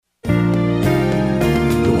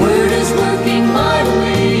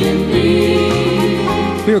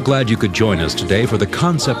glad you could join us today for the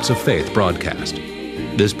Concepts of Faith broadcast.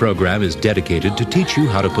 This program is dedicated to teach you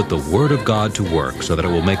how to put the Word of God to work so that it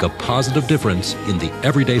will make a positive difference in the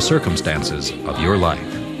everyday circumstances of your life.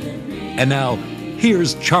 And now,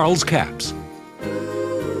 here's Charles Capps.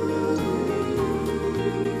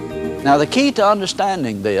 Now, the key to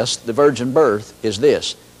understanding this, the virgin birth, is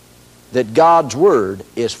this, that God's Word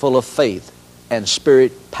is full of faith and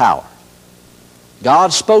Spirit power.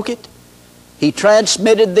 God spoke it. He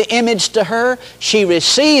transmitted the image to her. She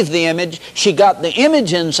received the image. She got the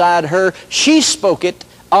image inside her. She spoke it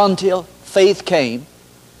until faith came.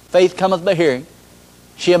 Faith cometh by hearing.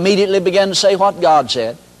 She immediately began to say what God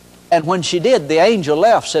said. And when she did, the angel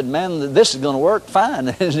left, said, man, this is going to work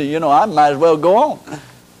fine. You know, I might as well go on,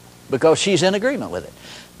 because she's in agreement with it.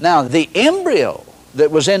 Now, the embryo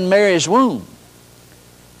that was in Mary's womb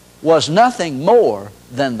was nothing more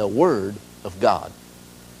than the Word of God.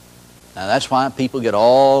 Now, that's why people get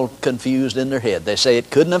all confused in their head. They say it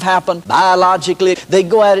couldn't have happened biologically. They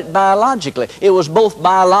go at it biologically. It was both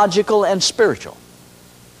biological and spiritual.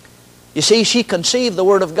 You see, she conceived the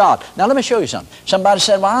Word of God. Now, let me show you something. Somebody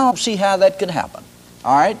said, well, I don't see how that could happen.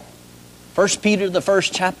 All right? 1 Peter, the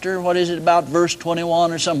first chapter, what is it, about verse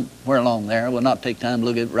 21 or somewhere along there. We'll not take time to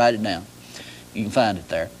look at it, write it down. You can find it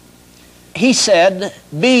there. He said,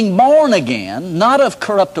 being born again, not of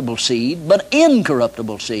corruptible seed, but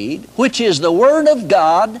incorruptible seed, which is the Word of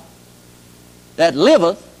God that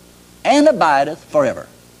liveth and abideth forever.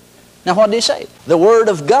 Now, what did he say? The Word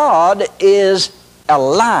of God is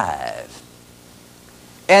alive,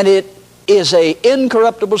 and it is an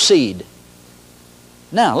incorruptible seed.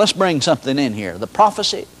 Now, let's bring something in here. The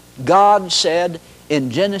prophecy, God said in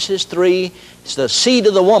Genesis 3, it's the seed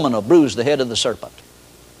of the woman will bruise the head of the serpent.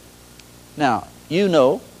 Now, you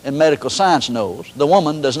know, and medical science knows, the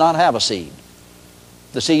woman does not have a seed.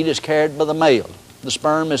 The seed is carried by the male. The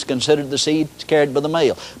sperm is considered the seed carried by the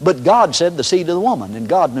male. But God said the seed of the woman, and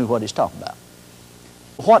God knew what he's talking about.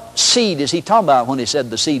 What seed is he talking about when he said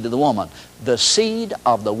the seed of the woman? The seed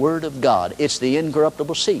of the Word of God. It's the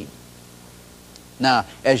incorruptible seed. Now,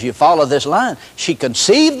 as you follow this line, she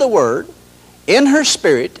conceived the Word in her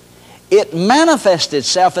spirit. It manifested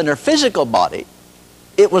itself in her physical body.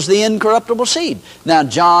 It was the incorruptible seed. Now,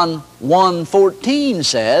 John 1:14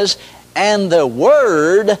 says, and the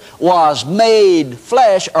Word was made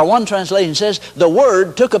flesh, or one translation says, the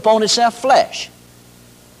Word took upon itself flesh.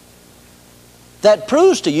 That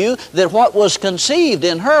proves to you that what was conceived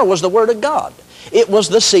in her was the Word of God. It was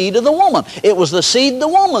the seed of the woman. It was the seed the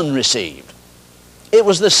woman received. It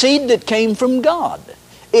was the seed that came from God.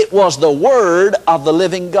 It was the Word of the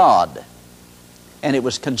living God. And it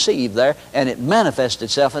was conceived there, and it manifested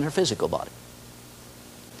itself in her physical body.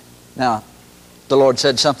 Now, the Lord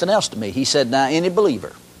said something else to me. He said, now, any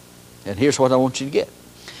believer, and here's what I want you to get.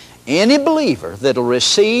 Any believer that will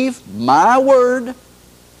receive my word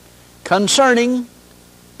concerning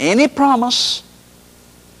any promise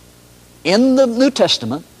in the New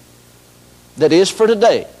Testament that is for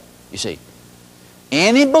today, you see,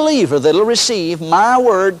 any believer that will receive my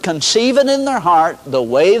word, conceive it in their heart the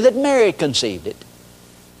way that Mary conceived it,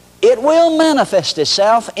 it will manifest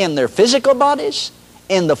itself in their physical bodies,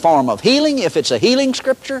 in the form of healing. If it's a healing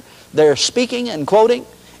scripture, they're speaking and quoting.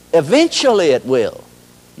 Eventually it will.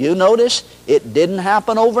 You notice it didn't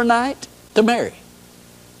happen overnight to Mary.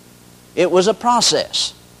 It was a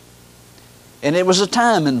process. And it was a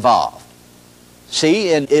time involved.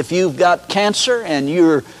 See, and if you've got cancer and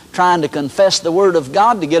you're trying to confess the Word of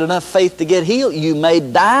God to get enough faith to get healed, you may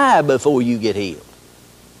die before you get healed.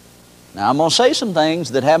 Now, I'm going to say some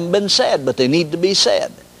things that haven't been said, but they need to be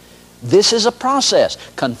said. This is a process.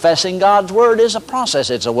 Confessing God's Word is a process.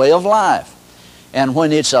 It's a way of life. And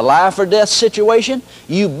when it's a life or death situation,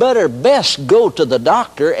 you better best go to the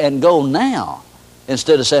doctor and go now,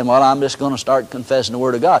 instead of saying, well, I'm just going to start confessing the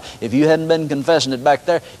Word of God. If you hadn't been confessing it back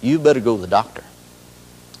there, you better go to the doctor.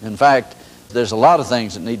 In fact, there's a lot of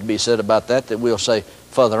things that need to be said about that we'll say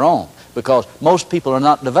further on, because most people are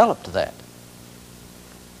not developed to that.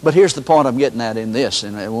 But here's the point I'm getting at in this,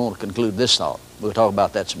 and I won't conclude this thought. We'll talk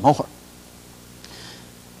about that some more.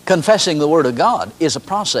 Confessing the Word of God is a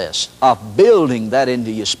process of building that into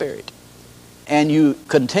your spirit. And you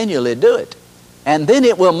continually do it. And then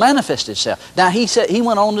it will manifest itself. Now, he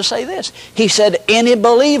went on to say this. He said, any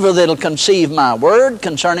believer that'll conceive my word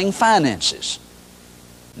concerning finances.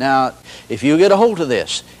 Now, if you get a hold of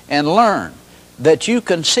this and learn that you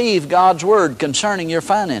conceive God's word concerning your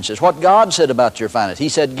finances, what God said about your finances. He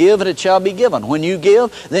said, give and it shall be given. When you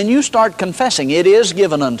give, then you start confessing, it is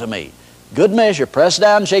given unto me. Good measure, pressed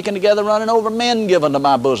down, shaken together, running over, men given to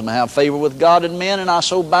my bosom. I have favor with God and men, and I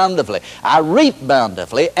sow bountifully. I reap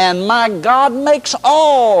bountifully, and my God makes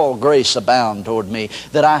all grace abound toward me,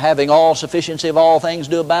 that I, having all sufficiency of all things,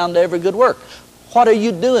 do abound to every good work. What are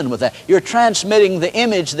you doing with that? You're transmitting the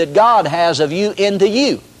image that God has of you into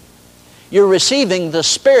you. You're receiving the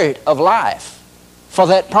Spirit of life for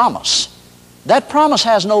that promise. That promise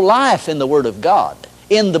has no life in the Word of God,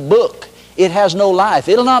 in the book. It has no life.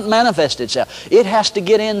 It'll not manifest itself. It has to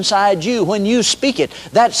get inside you. When you speak it,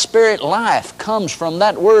 that Spirit life comes from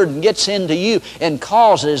that Word and gets into you and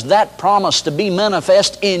causes that promise to be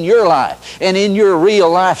manifest in your life and in your real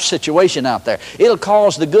life situation out there. It'll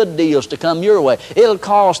cause the good deals to come your way. It'll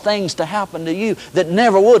cause things to happen to you that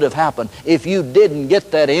never would have happened if you didn't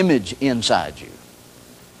get that image inside you.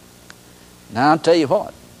 Now I'll tell you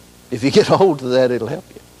what, if you get a hold of that, it'll help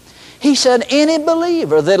you. He said, any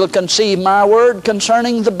believer that'll conceive my word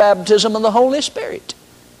concerning the baptism of the Holy Spirit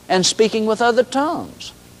and speaking with other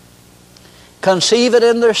tongues, conceive it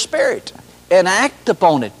in their spirit and act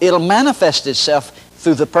upon it. It'll manifest itself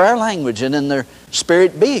through the prayer language and in their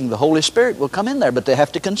spirit being. The Holy Spirit will come in there, but they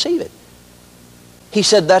have to conceive it. He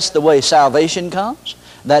said that's the way salvation comes.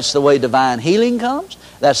 That's the way divine healing comes.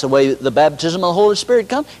 That's the way the baptism of the Holy Spirit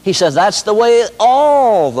comes. He says that's the way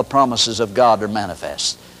all the promises of God are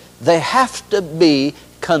manifest. They have to be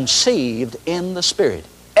conceived in the Spirit.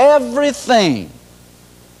 Everything,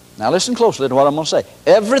 now listen closely to what I'm going to say.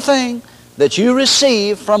 Everything that you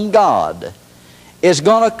receive from God is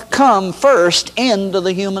going to come first into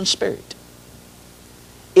the human spirit.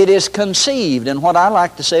 It is conceived, and what I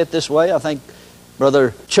like to say it this way, I think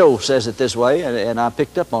Brother Cho says it this way, and I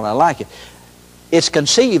picked up on it. I like it. It's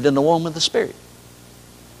conceived in the womb of the Spirit.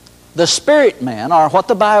 The spirit man, or what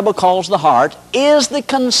the Bible calls the heart, is the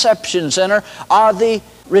conception center or the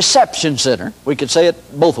reception center, we could say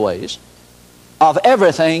it both ways, of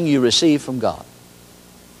everything you receive from God.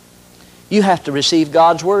 You have to receive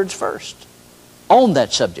God's words first on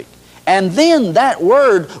that subject. And then that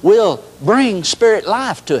word will bring spirit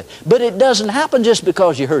life to it. But it doesn't happen just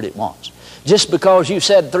because you heard it once. Just because you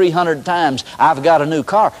said 300 times, I've got a new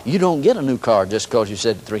car. You don't get a new car just because you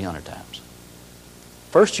said it 300 times.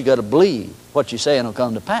 First you got to believe what you say and it'll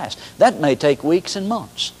come to pass. That may take weeks and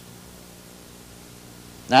months.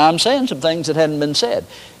 Now I'm saying some things that hadn't been said.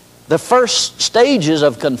 The first stages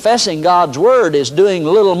of confessing God's Word is doing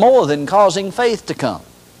little more than causing faith to come.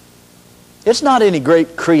 It's not any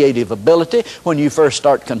great creative ability when you first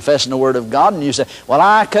start confessing the Word of God and you say, well,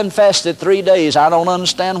 I confessed it 3 days. I don't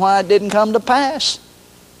understand why it didn't come to pass.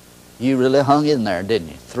 You really hung in there, didn't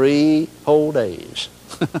you? 3 whole days.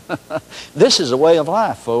 This is a way of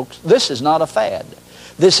life, folks. This is not a fad.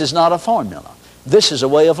 This is not a formula. This is a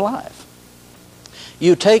way of life.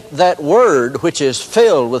 You take that Word which is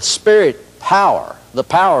filled with Spirit power, the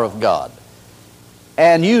power of God,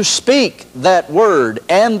 and you speak that Word,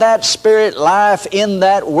 and that Spirit life in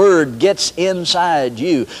that Word gets inside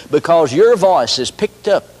you because your voice is picked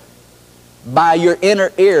up by your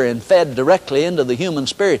inner ear and fed directly into the human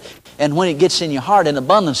spirit. And when it gets in your heart in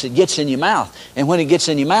abundance, it gets in your mouth. And when it gets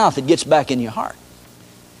in your mouth, it gets back in your heart.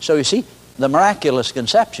 So you see, the miraculous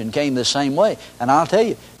conception came the same way. And I'll tell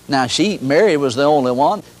you, now Mary was the only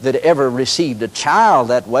one that ever received a child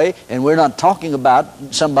that way. And we're not talking about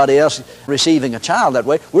somebody else receiving a child that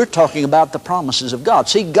way. We're talking about the promises of God.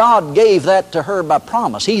 See, God gave that to her by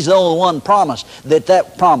promise. He's the only one promise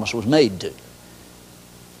that promise was made to.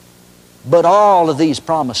 But all of these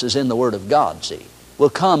promises in the Word of God, see,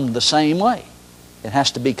 will come the same way. It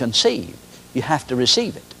has to be conceived. You have to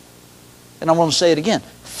receive it. And I want to say it again.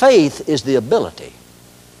 Faith is the ability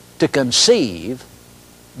to conceive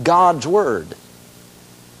God's Word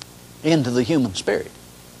into the human spirit.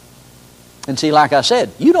 And see, like I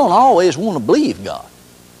said, you don't always want to believe God.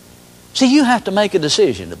 See, you have to make a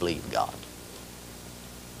decision to believe God.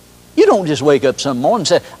 You don't just wake up some morning and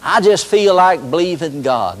say, I just feel like believing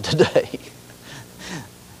God today.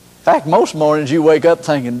 In fact, most mornings you wake up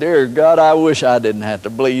thinking, dear God, I wish I didn't have to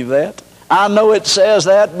believe that. I know it says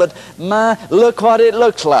that, but look what it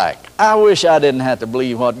looks like. I wish I didn't have to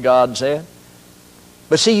believe what God said.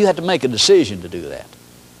 But see, you have to make a decision to do that.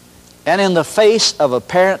 And in the face of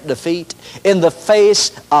apparent defeat, in the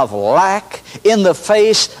face of lack, in the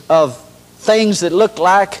face of things that look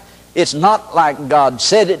like it's not like God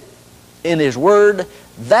said it in His Word,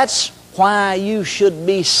 that's why you should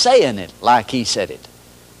be saying it like He said it.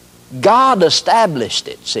 God established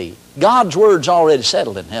it, see. God's Word's already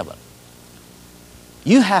settled in heaven.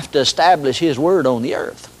 You have to establish His Word on the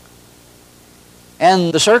earth.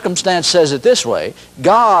 and the circumstance says it this way,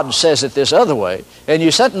 God says it this other way, and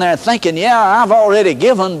you're sitting there thinking, yeah, I've already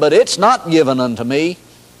given, but it's not given unto me.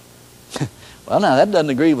 Well, now, that doesn't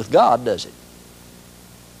agree with God, does it?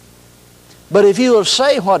 But if you will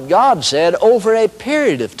say what God said over a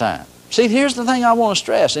period of time. See, here's the thing I want to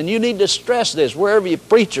stress, and you need to stress this wherever you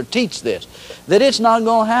preach or teach this, that it's not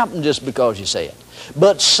going to happen just because you say it.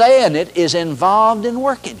 But saying it is involved in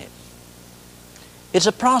working it. It's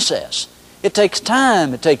a process. It takes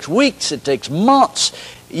time. It takes weeks. It takes months.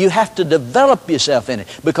 You have to develop yourself in it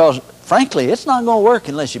because, frankly, it's not going to work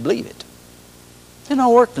unless you believe it. It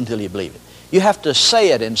don't work until you believe it. You have to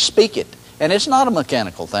say it and speak it. And it's not a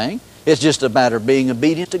mechanical thing. It's just a matter of being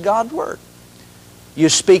obedient to God's Word. You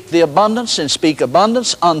speak the abundance and speak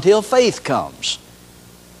abundance until faith comes.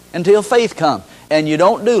 Until faith comes. And you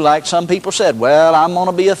don't do like some people said, well, I'm going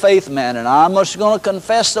to be a faith man and I'm just going to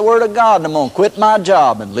confess the Word of God and I'm going to quit my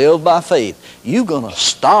job and live by faith. You're going to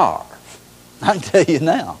starve. I can tell you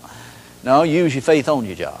now. No, use your faith on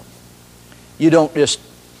your job. You don't just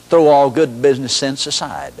throw all good business sense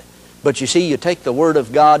aside. But you see, you take the Word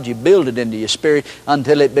of God, you build it into your spirit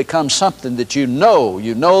until it becomes something that you know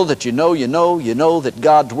that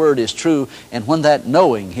God's Word is true. And when that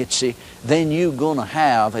knowing hits you, then you're going to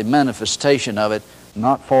have a manifestation of it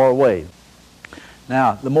not far away.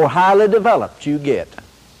 Now, the more highly developed you get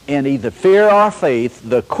in either fear or faith,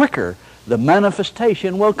 the quicker the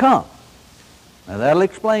manifestation will come. Now, that'll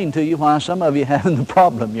explain to you why some of you having the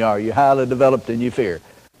problem you are. You're highly developed in your fear.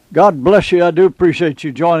 God bless you. I do appreciate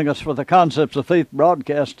you joining us for the Concepts of Faith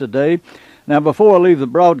broadcast today. Now, before I leave the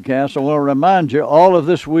broadcast, I want to remind you, all of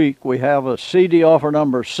this week we have a CD offer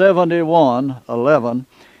number 7111.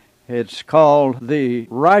 It's called The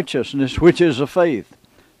Righteousness Which is of Faith.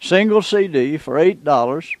 Single CD for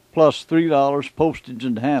 $8 plus $3 postage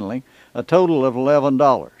and handling, a total of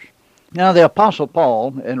 $11. Now, the Apostle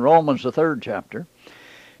Paul, in Romans, the 3rd chapter,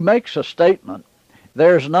 makes a statement,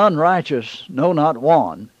 there's none righteous, no, not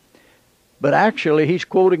one. But actually, he's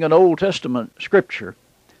quoting an Old Testament scripture.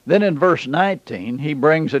 Then in verse 19, he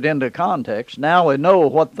brings it into context. Now we know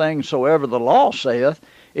what things soever the law saith,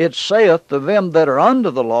 it saith to them that are under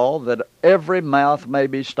the law, that every mouth may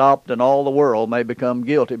be stopped and all the world may become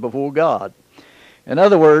guilty before God. In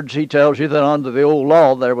other words, he tells you that under the old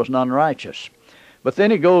law there was none righteous. But then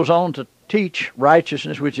he goes on to teach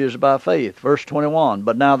righteousness which is by faith. Verse 21,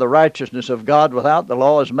 but now the righteousness of God without the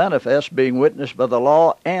law is manifest, being witnessed by the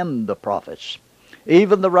law and the prophets.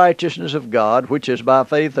 Even the righteousness of God, which is by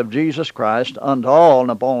faith of Jesus Christ, unto all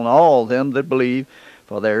and upon all them that believe,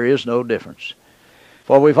 for there is no difference.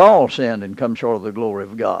 For we've all sinned and come short of the glory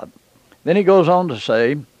of God. Then he goes on to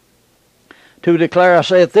say, to declare, I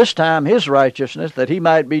say at this time, his righteousness, that he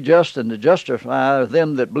might be just and to justify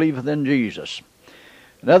them that believeth in Jesus.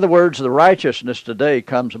 In other words, the righteousness today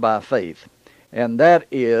comes by faith, and that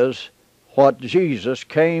is what Jesus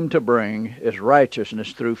came to bring, is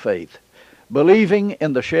righteousness through faith. Believing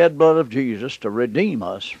in the shed blood of Jesus to redeem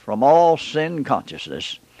us from all sin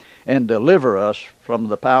consciousness and deliver us from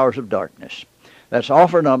the powers of darkness. That's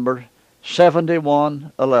offer number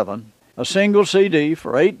 7111, a single CD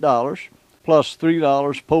for $8 plus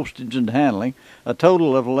 $3 postage and handling, a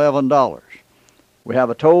total of $11. We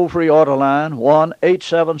have a toll-free order line,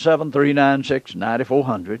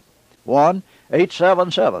 1-877-396-9400,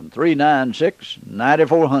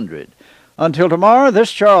 1-877-396-9400. Until tomorrow,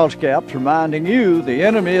 this Charles Capps reminding you the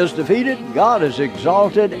enemy is defeated, God is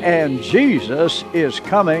exalted, and Jesus is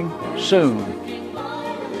coming soon.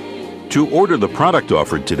 To order the product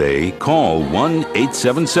offered today, call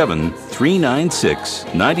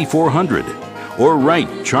 1-877-396-9400 or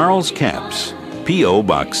write Charles Capps, P.O.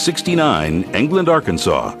 Box 69, England,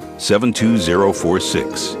 Arkansas,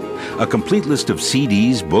 72046. A complete list of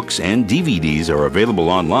CDs, books, and DVDs are available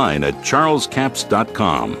online at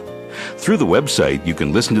charlescapps.com. Through the website, you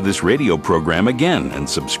can listen to this radio program again and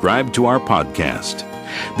subscribe to our podcast.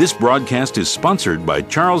 This broadcast is sponsored by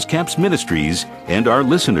Charles Capps Ministries and our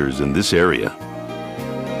listeners in this area.